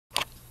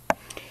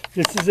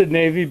This is a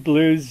navy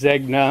blue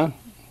ZEGNA,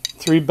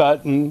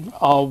 3-button,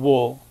 all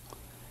wool.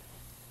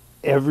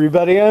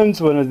 Everybody owns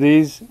one of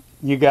these.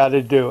 You got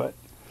to do it.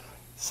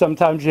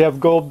 Sometimes you have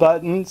gold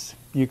buttons.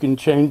 You can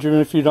change them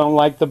if you don't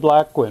like the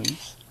black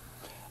ones.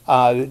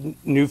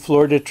 New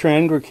Florida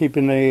trend, we're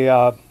keeping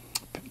a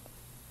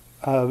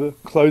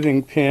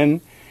clothing pin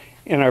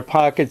in our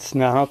pockets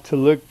now to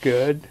look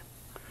good.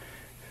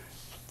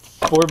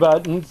 4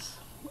 buttons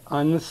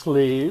on the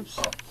sleeves.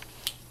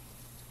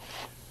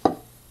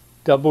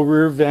 Double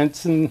rear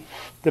vents in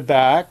the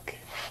back.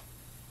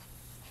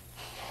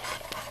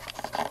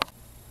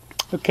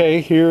 Okay,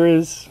 here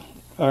is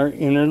our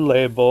inner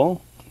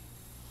label.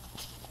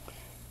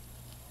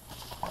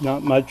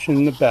 Not much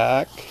in the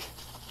back.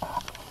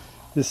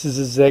 This is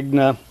a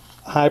ZEGNA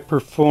High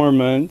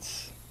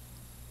Performance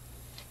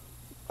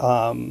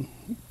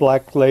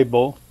black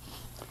label.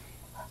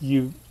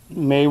 You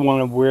may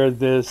want to wear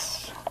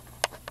this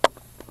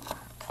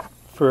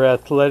for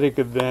athletic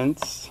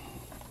events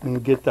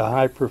and get the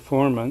high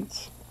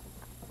performance.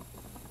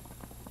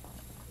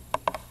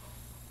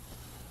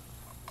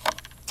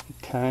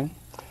 Okay.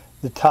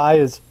 The tie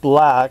is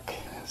black,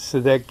 so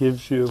that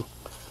gives you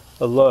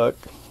a look.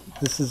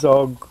 This is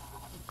all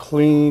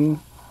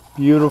clean,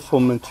 beautiful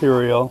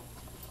material.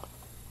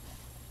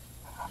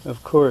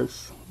 Of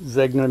course,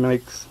 ZEGNA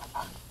makes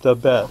the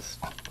best.